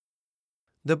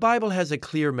The Bible has a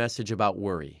clear message about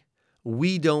worry.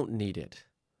 We don't need it.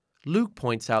 Luke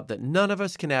points out that none of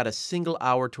us can add a single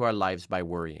hour to our lives by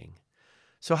worrying.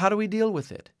 So how do we deal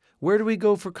with it? Where do we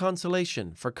go for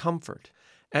consolation, for comfort?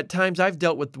 At times I've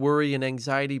dealt with worry and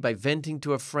anxiety by venting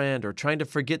to a friend or trying to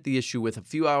forget the issue with a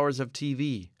few hours of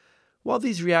TV. While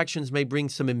these reactions may bring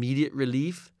some immediate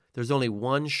relief, there's only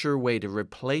one sure way to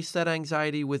replace that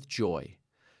anxiety with joy.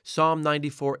 Psalm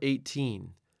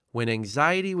 94:18. When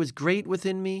anxiety was great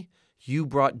within me, you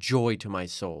brought joy to my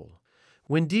soul.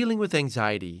 When dealing with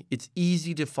anxiety, it's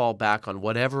easy to fall back on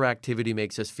whatever activity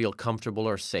makes us feel comfortable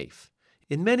or safe.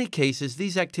 In many cases,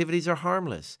 these activities are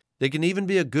harmless. They can even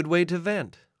be a good way to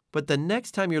vent. But the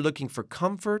next time you're looking for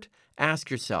comfort, ask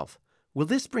yourself, will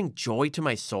this bring joy to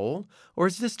my soul, or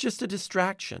is this just a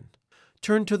distraction?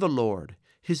 Turn to the Lord.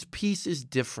 His peace is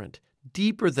different,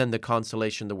 deeper than the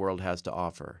consolation the world has to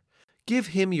offer. Give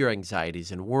Him your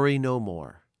anxieties and worry no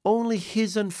more. Only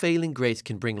His unfailing grace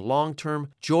can bring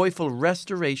long-term, joyful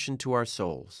restoration to our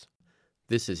souls.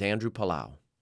 This is Andrew Palau.